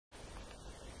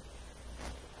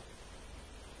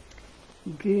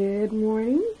Good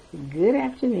morning, good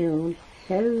afternoon,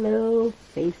 hello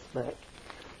Facebook.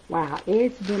 Wow,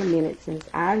 it's been a minute since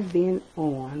I've been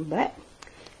on, but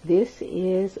this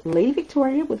is Lady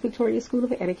Victoria with Victoria's School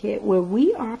of Etiquette, where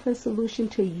we offer a solution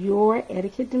to your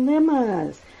etiquette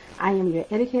dilemmas. I am your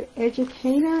etiquette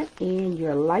educator and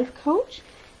your life coach,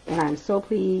 and I'm so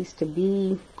pleased to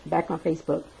be back on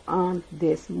Facebook on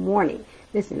this morning.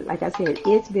 Listen, like I said,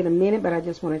 it's been a minute, but I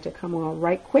just wanted to come on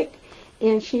right quick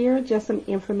and share just some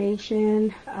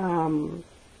information about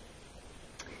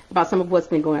some of what's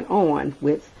been going on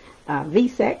with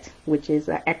VSECT, which is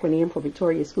an acronym for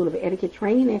Victoria's School of Etiquette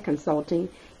Training and Consulting,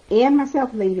 and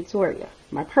myself, Lady Victoria,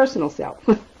 my personal self.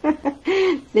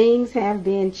 Things have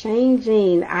been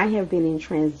changing. I have been in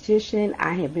transition.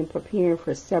 I have been preparing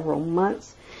for several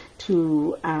months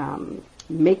to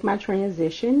make my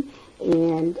transition,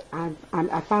 and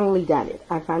I finally done it.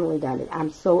 I'm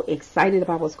so excited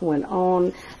about what's going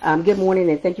on. Good morning,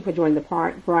 and thank you for joining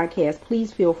the broadcast.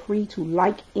 Please feel free to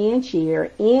like and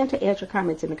share and to add your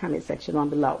comments in the comment section on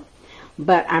below.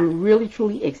 But I'm really,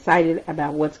 truly excited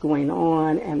about what's going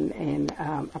on and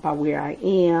about where I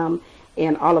am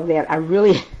and all of that. I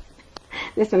really,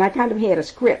 listen, I kind of had a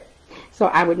script, so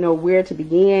I would know where to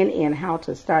begin and how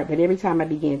to start. But every time I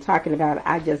begin talking about it,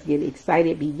 I just get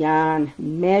excited beyond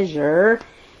measure.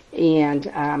 And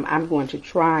I'm going to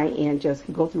try and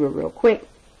just go through it real quick.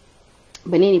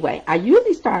 But anyway, I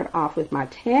usually start off with my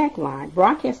tagline,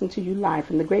 broadcasting to you live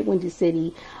from the great windy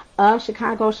city of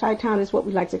Chicago. Chi-Town is what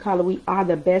we like to call it. We are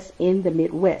the best in the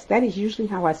Midwest. That is usually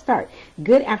how I start.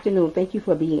 Good afternoon. Thank you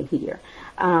for being here.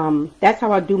 That's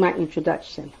how I do my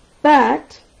introduction.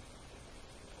 But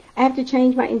I have to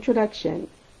change my introduction.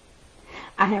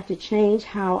 I have to change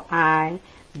how I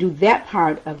do that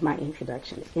part of my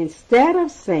introduction. Instead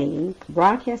of saying,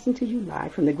 broadcasting to you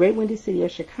live from the great windy city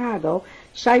of Chicago,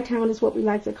 Chi-Town is what we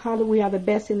like to call it. We are the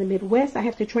best in the Midwest. I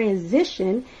have to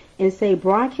transition and say,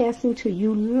 broadcasting to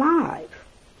you live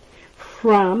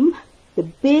from the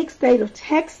big state of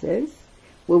Texas,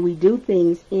 where we do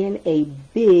things in a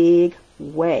big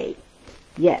way.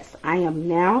 Yes, I am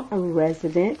now a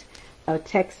resident of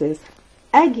Texas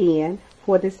again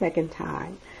for the second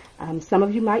time. Some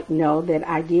of you might know that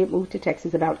I did move to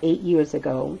Texas about 8 years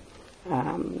ago,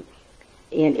 and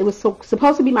it was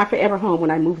supposed to be my forever home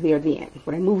when I moved here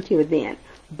then,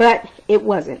 but it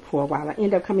wasn't for a while. I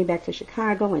ended up coming back to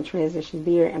Chicago and transitioned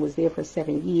there and was there for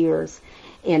 7 years,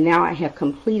 and now I have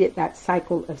completed that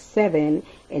cycle of 7,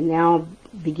 and now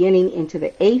beginning into the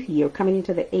 8th year, coming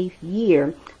into the 8th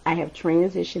year, I have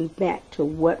transitioned back to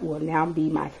what will now be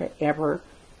my forever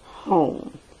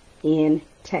home in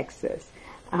Texas.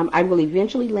 I will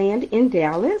eventually land in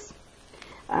Dallas,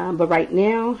 but right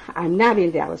now I'm not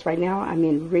in Dallas. Right now I'm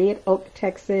in Red Oak,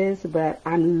 Texas, but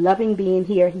I'm loving being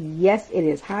here. Yes, it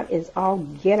is hot as all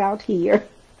get out here,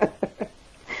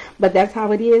 but that's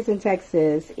how it is in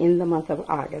Texas in the month of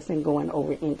August and going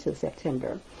over into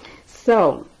September.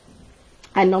 So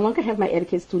I no longer have my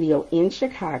etiquette studio in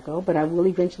Chicago, but I will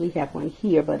eventually have one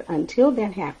here. But until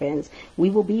that happens, we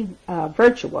will be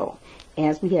virtual,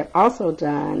 as we have also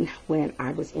done when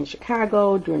I was in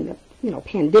Chicago during the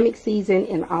pandemic season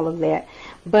and all of that.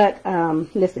 But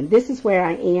listen, this is where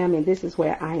I am, and this is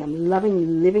where I am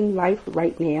loving living life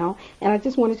right now. And I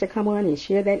just wanted to come on and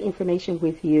share that information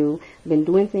with you. I've been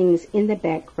doing things in the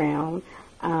background.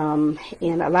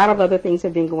 And a lot of other things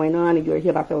have been going on, and you'll hear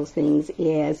about those things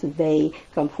as they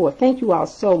come forth. Thank you all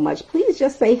so much. Please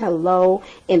just say hello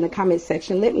in the comment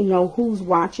section. Let me know who's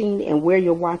watching and where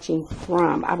you're watching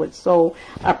from. I would so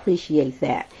appreciate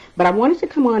that. But I wanted to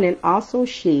come on and also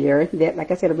share that, like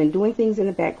I said, I've been doing things in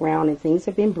the background and things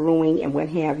have been brewing and what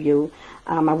have you.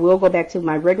 I will go back to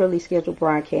my regularly scheduled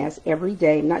broadcast every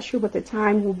day. I'm not sure what the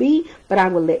time will be, but I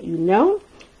will let you know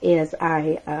as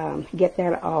I get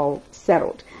that all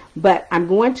settled. But I'm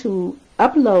going to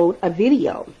upload a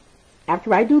video.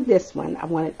 After I do this one, I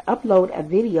want to upload a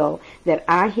video that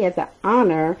I had the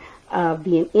honor of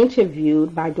being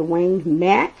interviewed by Dwayne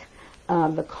Mack,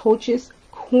 the Coach's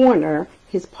Corner,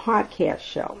 his podcast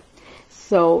show.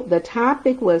 So the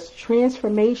topic was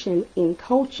transformation in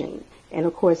coaching. And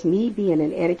of course, me being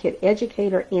an etiquette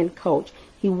educator and coach,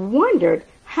 he wondered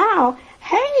how.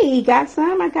 Hey,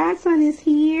 Godson, my godson is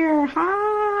here.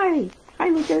 Hi,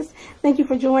 Lucas. Thank you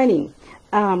for joining.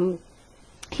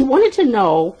 He wanted to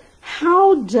know,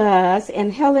 how does,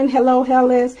 and Helen, hello,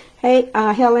 Helen. Hey,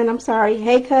 Helen, I'm sorry.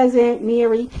 Hey, cousin,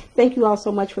 Mary. Thank you all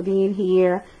so much for being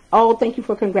here. Oh, thank you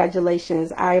for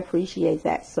congratulations. I appreciate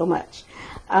that so much.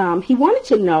 He wanted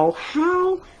to know,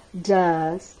 how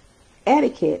does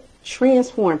etiquette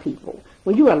transform people?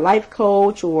 when you're a life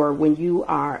coach, or when you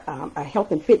are a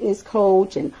health and fitness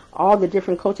coach, and all the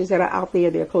different coaches that are out there,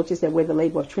 there are coaches that wear the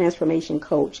label of transformation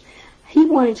coach. He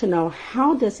wanted to know,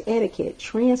 how does etiquette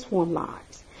transform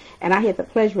lives? And I had the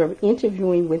pleasure of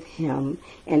interviewing with him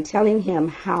and telling him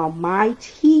how my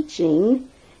teaching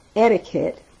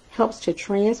etiquette helps to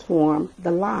transform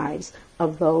the lives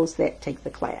of those that take the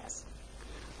class.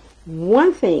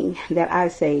 One thing that I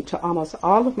say to almost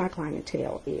all of my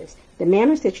clientele is, the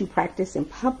manners that you practice in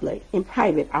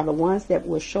private are the ones that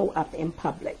will show up in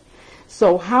public.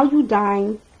 So how you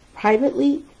dine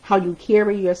privately, how you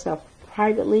carry yourself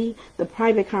privately, the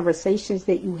private conversations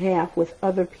that you have with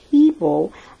other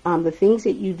people, the things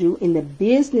that you do in the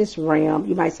business realm,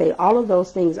 you might say all of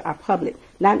those things are public.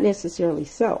 Not necessarily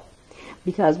so.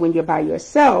 Because when you're by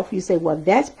yourself, you say, well,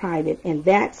 that's private, and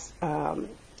that's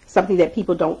something that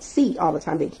people don't see all the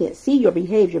time. They can't see your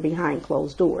behavior behind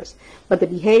closed doors. But the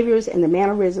behaviors and the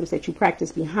mannerisms that you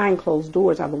practice behind closed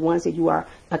doors are the ones that you are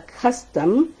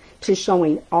accustomed to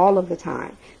showing all of the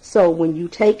time. So when you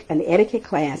take an etiquette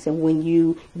class, and when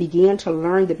you begin to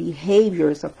learn the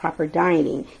behaviors of proper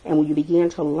dining, and when you begin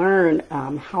to learn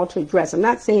how to dress, I'm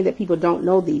not saying that people don't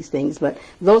know these things, but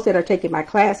those that are taking my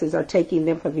classes are taking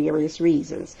them for various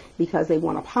reasons, because they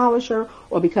want a polisher,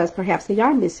 or because perhaps they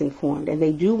are misinformed and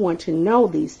they do want to know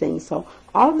these things. So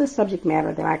all of the subject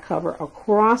matter that I cover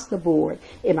across the board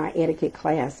in my etiquette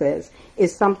classes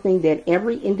is something that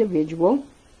every individual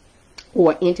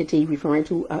or entity, referring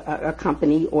to a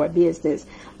company or a business,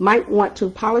 might want to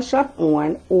polish up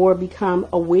on, or become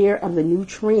aware of the new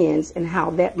trends and how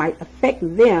that might affect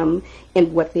them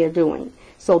in what they're doing.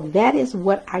 So that is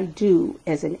what I do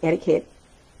as an etiquette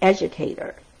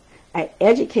educator. I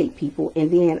educate people,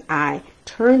 and then I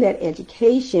turn that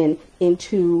education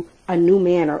into a new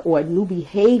manner or a new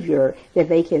behavior that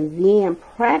they can then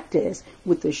practice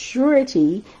with the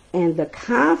surety and the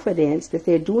confidence that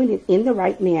they're doing it in the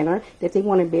right manner, that they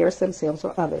want to embarrass themselves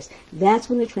or others. That's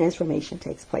when the transformation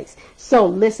takes place. So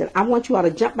listen, I want you all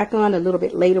to jump back on a little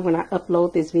bit later when I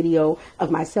upload this video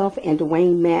of myself and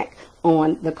Dwayne Mack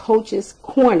on the Coach's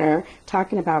Corner,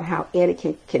 talking about how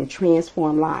etiquette can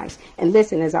transform lives. And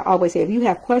listen, as I always say, if you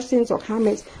have questions or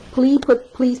comments, please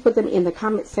put them in the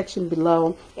comment section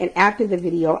below, and after the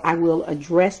video I will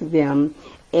address them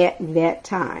at that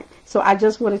time. So I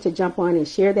just wanted to jump on and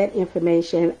share that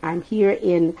information. I'm here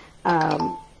in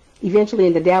eventually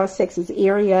in the Dallas, Texas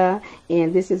area,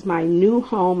 and this is my new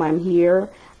home. I'm here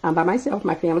by myself.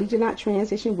 My family did not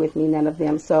transition with me, none of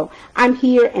them. So I'm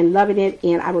here and loving it,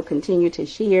 and I will continue to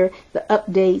share the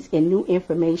updates and new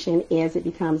information as it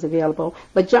becomes available.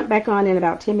 But jump back on in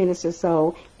about 10 minutes or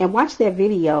so and watch that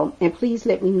video, and please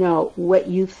let me know what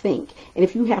you think. And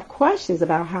if you have questions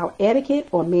about how etiquette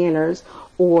or manners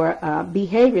or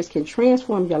behaviors can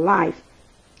transform your life,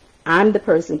 I'm the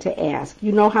person to ask.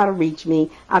 You know how to reach me.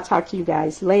 I'll talk to you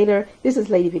guys later. This is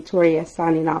Lady Victoria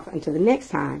signing off until the next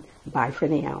time. Bye for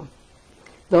now.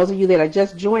 Those of you that are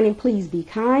just joining, please be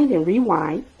kind and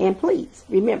rewind. And please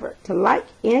remember to like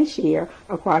and share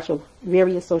across your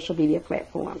various social media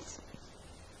platforms.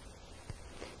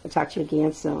 I'll talk to you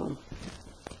again soon.